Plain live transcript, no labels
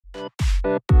Hey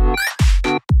everyone,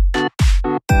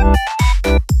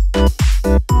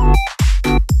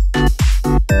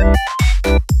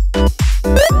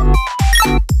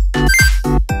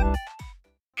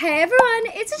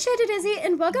 it's 𝖼𝖼🔑🔑🔑🔑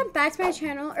 and welcome back to my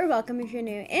channel, or welcome if you're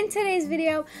new. In today's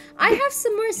video, I have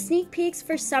some more sneak peeks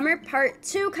for summer part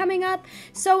 2 coming up,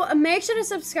 so make sure to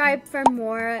subscribe for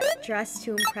more Dress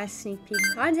to Impress sneak peek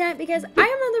content because I am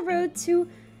on the road to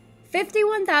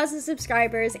 51,000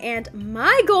 subscribers and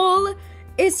my goal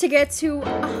is to get to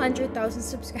 100,000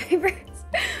 subscribers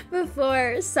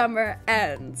before summer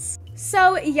ends.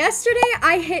 So yesterday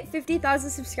I hit 50,000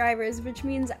 subscribers, which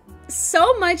means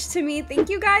so much to me. Thank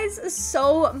you guys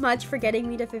so much for getting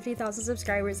me to 50,000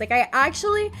 subscribers. Like, I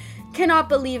actually cannot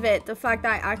believe it, the fact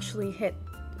that I actually hit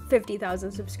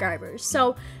 50,000 subscribers.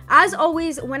 So as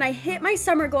always, when I hit my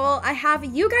summer goal, I have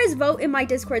you guys vote in my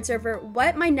Discord server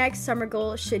what my next summer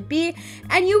goal should be,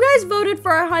 and you guys voted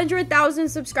for 100,000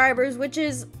 subscribers, which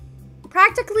is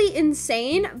practically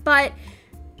insane, but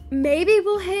maybe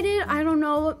we'll hit it. I don't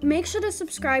know. Make sure to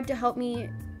subscribe to help me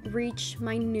reach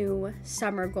my new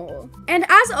summer goal. And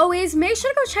as always, make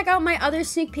sure to go check out my other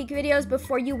sneak peek videos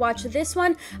before you watch this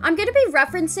one. I'm going to be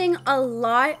referencing a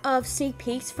lot of sneak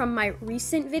peeks from my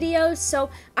recent videos, so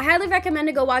I highly recommend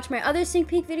to go watch my other sneak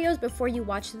peek videos before you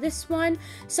watch this one.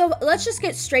 So let's just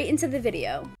get straight into the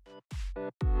video.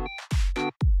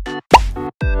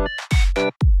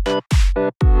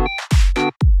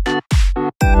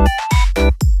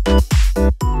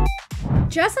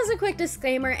 Just as a quick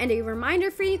disclaimer and a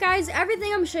reminder for you guys,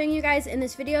 everything I'm showing you guys in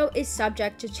this video is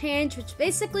subject to change, which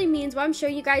basically means what I'm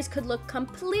showing you guys could look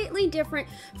completely different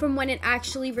from when it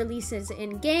actually releases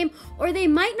in game, or they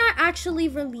might not actually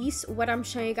release what I'm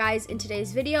showing you guys in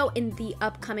today's video in the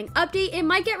upcoming update. It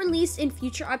might get released in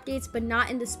future updates, but not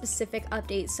in the specific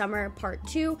update summer part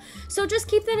 2. So just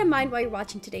keep that in mind while you're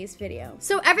watching today's video.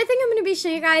 So everything I'm going to be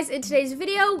showing you guys in today's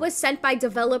video was sent by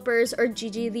developers or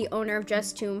𝖼𝖼🔑🔑🔑, the owner of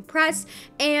Dress to Impress,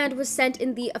 and was sent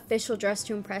in the official Dress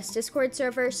to Impress Discord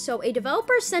server. So a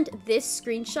developer sent this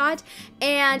screenshot,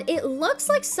 and it looks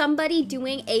like somebody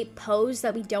doing a pose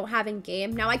that we don't have in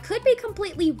game. Now, I could be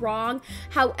completely wrong.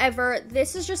 However,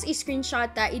 this is just a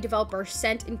screenshot that a developer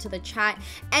sent into the chat,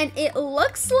 and it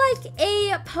looks like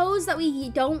a pose that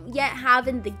we don't yet have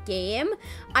in the game.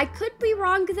 I could be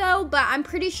wrong though, but I'm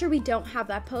pretty sure we don't have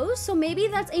that pose. So maybe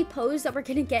that's a pose that we're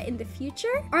gonna get in the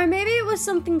future, or maybe it was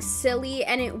something silly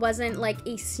and it wasn't like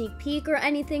a sneak peek or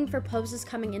anything for poses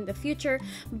coming in the future.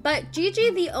 But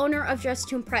𝖼𝖼🔑🔑🔑, the owner of Dress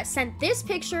to Impress, sent this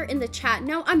picture in the chat.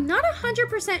 Now, I'm not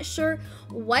 100% sure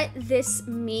what this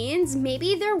means.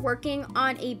 Maybe they're working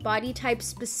on a body type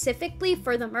specifically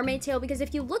for the mermaid tail, because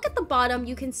if you look at the bottom,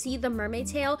 you can see the mermaid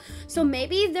tail. So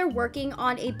maybe they're working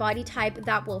on a body type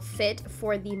that will fit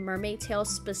for the mermaid tail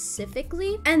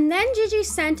specifically. And then 𝖼𝖼🔑🔑🔑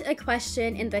 sent a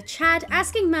question in the chat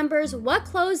asking members, what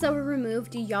clothes that were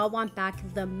removed do y'all want back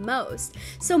the most?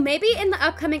 So maybe in the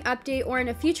upcoming update or in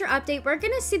a future update, we're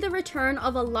gonna see the return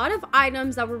of a lot of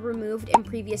items that were removed in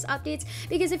previous updates,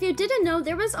 because if you didn't know,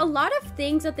 there was a lot of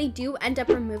things that they do end up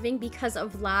removing because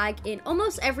of lag in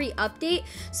almost every update.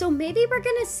 So maybe we're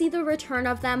gonna see the return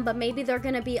of them, but maybe they're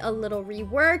gonna be a little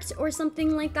reworked or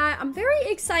something like that. I'm very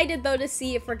excited though to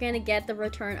see if we're gonna get the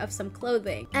return of some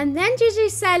clothing. And then 𝖼𝖼🔑🔑🔑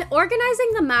 said,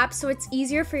 organizing the map so it's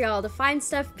easier for y'all to find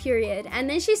stuff, period. And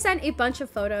then she sent a bunch of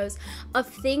photos of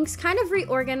things kind of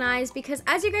reorganized, because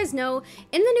as you guys know,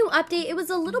 in the new update, it was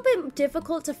a little bit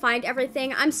difficult to find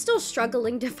everything. I'm still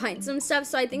struggling to find some stuff,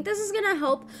 so I think this is gonna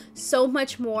help so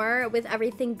much more with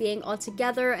everything being all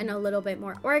together and a little bit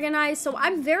more organized. So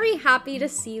I'm very happy to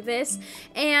see this,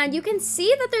 and you can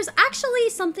see that there's actually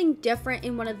something different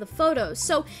in one of the photos.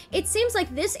 So it seems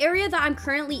like this area that I'm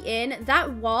currently in,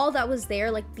 that wall that was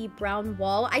there, like the brown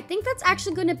wall, I think that's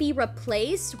actually going to be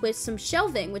replaced with some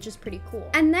shelving, which is pretty cool.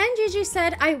 And then 𝖼𝖼🔑🔑🔑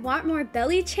 said, I want more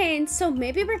belly chains. So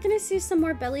maybe we're gonna see some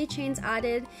more belly chains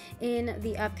added in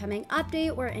the upcoming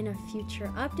update or in a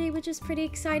future update, which is pretty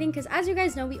exciting, because as you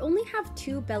guys know, we only have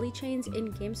 2 belly chains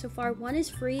in game so far. One is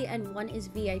free and one is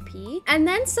VIP. And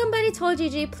then somebody told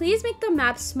𝖼𝖼🔑🔑🔑, please make the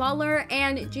map smaller,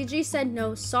 and 𝖼𝖼🔑🔑🔑 said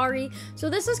no, sorry. So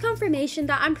this is confirmation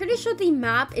that I'm pretty sure the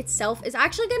map itself is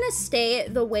actually gonna stay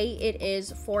the way it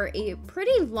is for a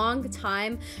pretty long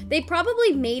time. They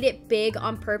probably made it big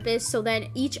on purpose so then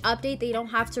each update they don't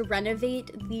have to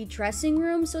renovate the dressing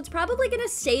room. So it's probably gonna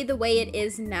stay the way it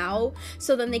is now,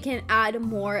 so then they can add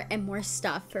more and more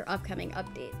stuff for upcoming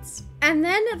updates. And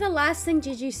then the last thing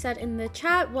𝖼𝖼🔑🔑🔑🔑 said in the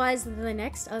chat was the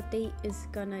next update is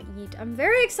gonna eat. I'm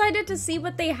very excited to see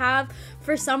what they have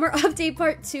for summer update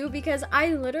part 2, because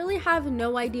I literally have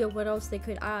no idea what else they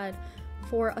could add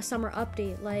for a summer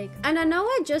update, like. And I know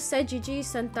I just said Gigi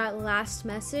sent that last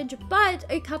message, but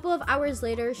a couple of hours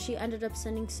later she ended up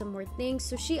sending some more things.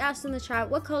 So she asked in the chat,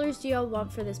 what colors do y'all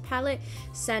want for this palette?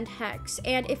 Send hex.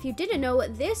 And if you didn't know,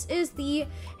 this is the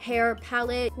hair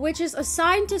palette, which is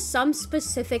assigned to some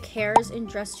specific hairs in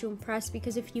Dress to Impress,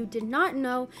 because if you did not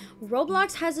know,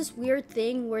 Roblox has this weird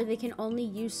thing where they can only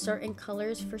use certain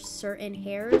colors for certain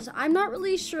hairs. I'm not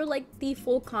really sure like the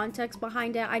full context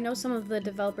behind it. I know some of the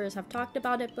developers have talked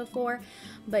about it before,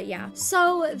 but yeah.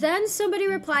 So then somebody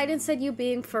replied and said, you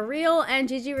being for real? And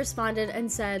Gigi responded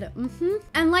and said,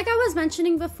 And like I was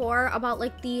mentioning before about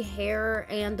like the hair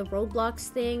and the Roblox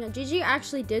thing, Gigi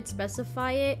actually did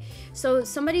specify it. So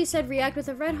somebody said, react with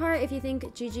a red heart if you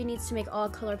think Gigi needs to make all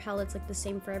color palettes like the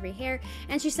same for every hair.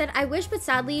 And she said, I wish, but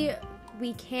sadly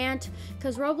we can't,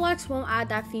 because Roblox won't add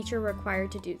that feature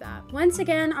required to do that. Once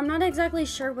again, I'm not exactly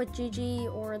sure what Gigi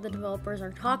or the developers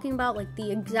are talking about, like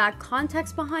the exact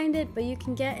context behind it, but you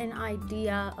can get an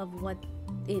idea of what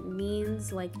it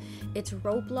means. Like, it's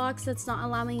Roblox that's not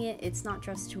allowing it, it's not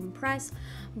Dress to Impress.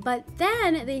 But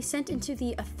then they sent into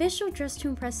the official Dress to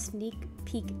Impress sneak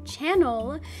peek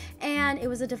channel, and it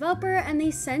was a developer, and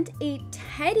they sent a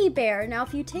teddy bear. Now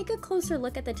if you take a closer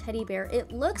look at the teddy bear,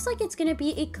 it looks like it's gonna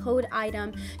be a code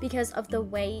item because of the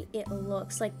way it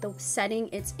looks, like the setting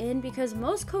it's in, because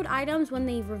most code items, when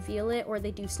they reveal it or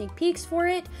they do sneak peeks for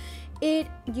it, it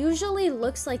usually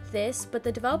looks like this. But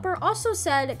the developer also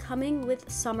said coming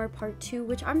with Summer Part 2,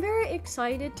 which I'm very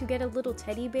excited to get a little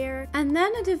teddy bear. And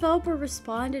then a developer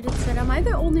responded and said, am I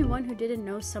the only one who didn't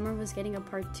know Summer was getting a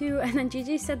Part 2? And then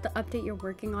Gigi said, the update you're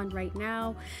working on right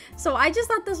now. So I just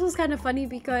thought this was kind of funny,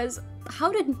 because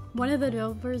how did one of the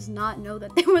developers not know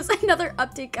that there was another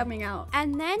update coming out?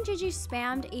 And then Gigi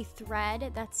spammed a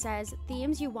thread that says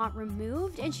themes you want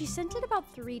removed, and she sent it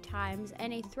about 3 times.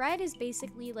 And a thread is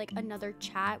basically like another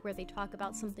chat where they talk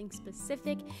about something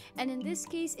specific, and in this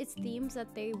case it's themes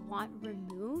that they want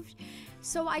removed.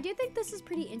 So I do think this is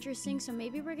pretty interesting, so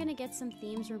maybe we're gonna get some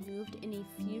themes removed in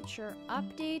a future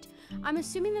update. I'm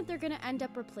assuming that they're gonna end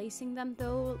up replacing them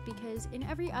though, because in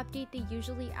every update they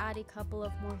usually add a couple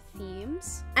of more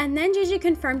themes. And then Gigi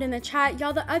confirmed in the chat,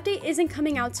 y'all, the update isn't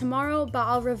coming out tomorrow, but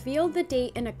I'll reveal the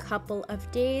date in a couple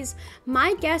of days.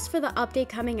 My guess for the update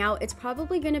coming out, it's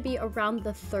probably gonna be around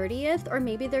the 30th, or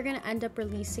maybe they're gonna end up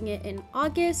releasing it in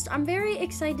August. I'm very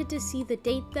excited to see the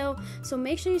date though, so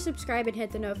make sure you subscribe and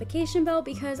hit the notification bell,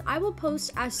 because I will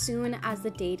post as soon as the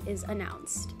date is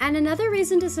announced. And another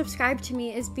reason to subscribe to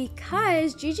me is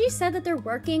because Gigi said that they're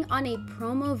working on a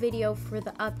promo video for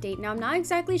the update. Now I'm not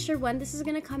exactly sure when this is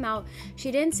gonna come out. She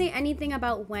didn't say anything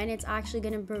about when it's actually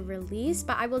gonna be released,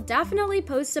 but I will definitely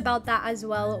post about that as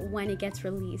well when it gets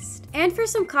released. And for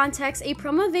some context, a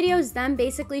promo video is them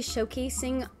basically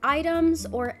showcasing items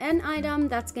or an item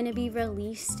that's going to be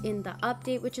released in the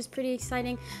update, which is pretty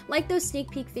exciting, like those sneak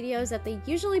peek videos that they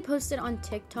usually posted on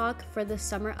TikTok for the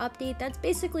summer update. That's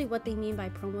basically what they mean by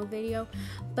promo video.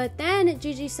 But then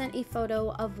Gigi sent a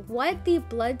photo of what the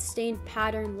bloodstained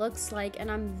pattern looks like,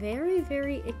 and I'm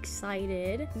very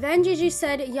excited. Then Gigi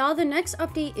said, y'all, the next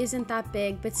update isn't that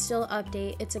big, but still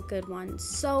update, it's a good one.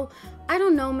 So I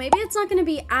don't know, maybe it's not going to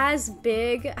be as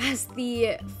big as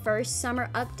the first summer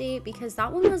update, because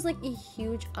that one was like a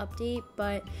huge update,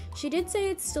 but she did say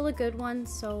it's still a good one,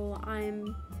 so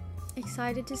I'm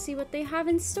excited to see what they have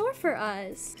in store for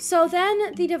us. So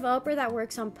then the developer that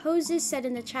works on poses said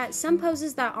in the chat, some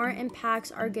poses that aren't in packs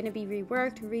are going to be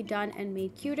reworked, redone, and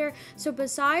made cuter. So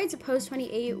besides pose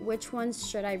 28, which ones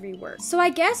should I rework? So I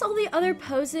guess all the other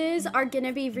poses are going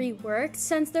to be reworked,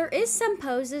 since there is some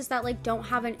poses that like don't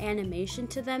have an animation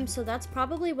to them, so that's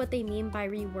probably what they mean by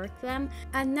rework them.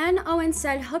 And then Owen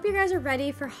said, hope you guys are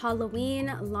ready for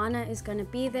Halloween. Lana is going to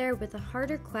be there with a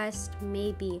harder quest,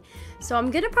 maybe. So I'm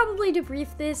gonna probably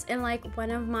debrief this in like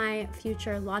one of my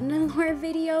future Lana lore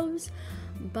videos,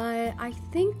 but I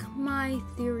think my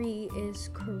theory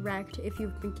is correct if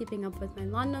you've been keeping up with my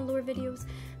Lana lore videos,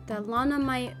 that Lana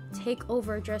might take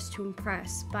over Dress to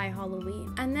Impress by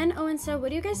Halloween. And then Owen said, what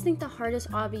do you guys think the hardest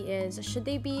obby is? Should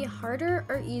they be harder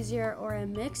or easier, or a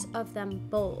mix of them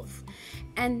both?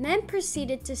 And then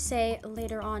proceeded to say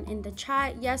later on in the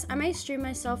chat, yes, I might stream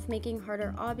myself making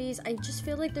harder obbies. I just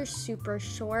feel like they're super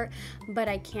short, but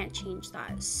I can't change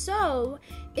that. So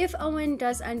if Owen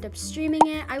does end up streaming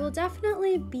it, I will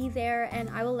definitely be there, and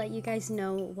I will let you guys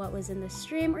know what was in the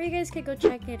stream, or you guys could go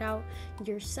check it out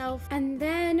yourself. And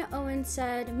then Owen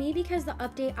said, me, because the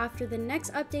update after the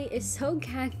next update is so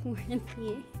gag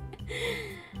worthy.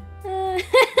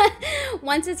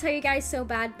 Want to tell you guys so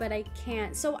bad, but I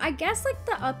can't. So I guess like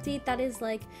the update that is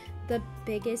like the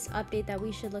biggest update that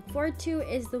we should look forward to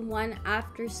is the one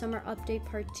after summer update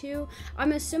part 2.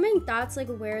 I'm assuming that's like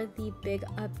where the big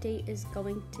update is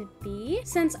going to be,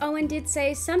 since Owen did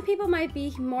say some people might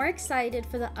be more excited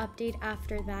for the update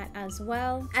after that as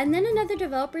well. And then another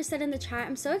developer said in the chat,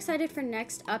 I'm so excited for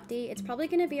next update. It's probably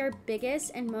going to be our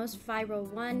biggest and most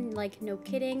viral one, like no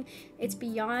kidding. It's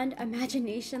beyond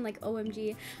imagination, like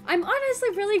OMG. I'm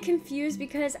honestly really confused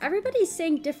because everybody's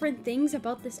saying different things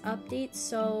about this update,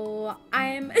 so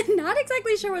I'm not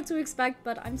exactly sure what to expect,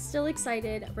 but I'm still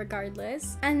excited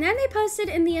regardless. And then they posted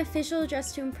in the official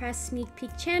Dress to Impress sneak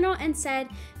peek channel and said,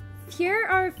 here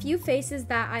are a few faces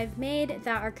that I've made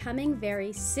that are coming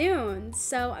very soon.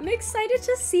 So I'm excited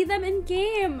to see them in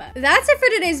game. That's it for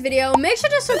today's video. Make sure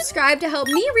to subscribe to help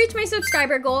me reach my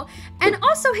subscriber goal, and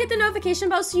also hit the notification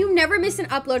bell so you never miss an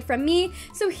upload from me.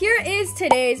 So here is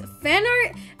today's fan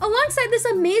art. Alongside this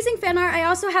amazing fan art, I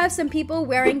also have some people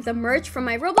wearing the merch from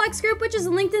my Roblox group, which is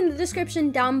linked in the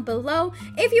description down below.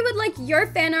 If you would like your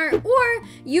fan art or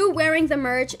you wearing the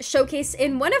merch showcased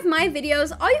in one of my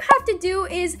videos, all you have to do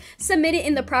is submit it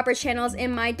in the proper channels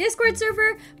in my Discord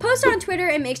server, post on Twitter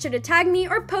and make sure to tag me,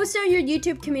 or post it on your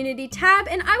YouTube community tab,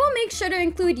 and I will make sure to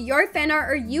include your fan art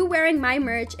or you wearing my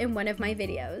merch in one of my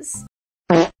videos.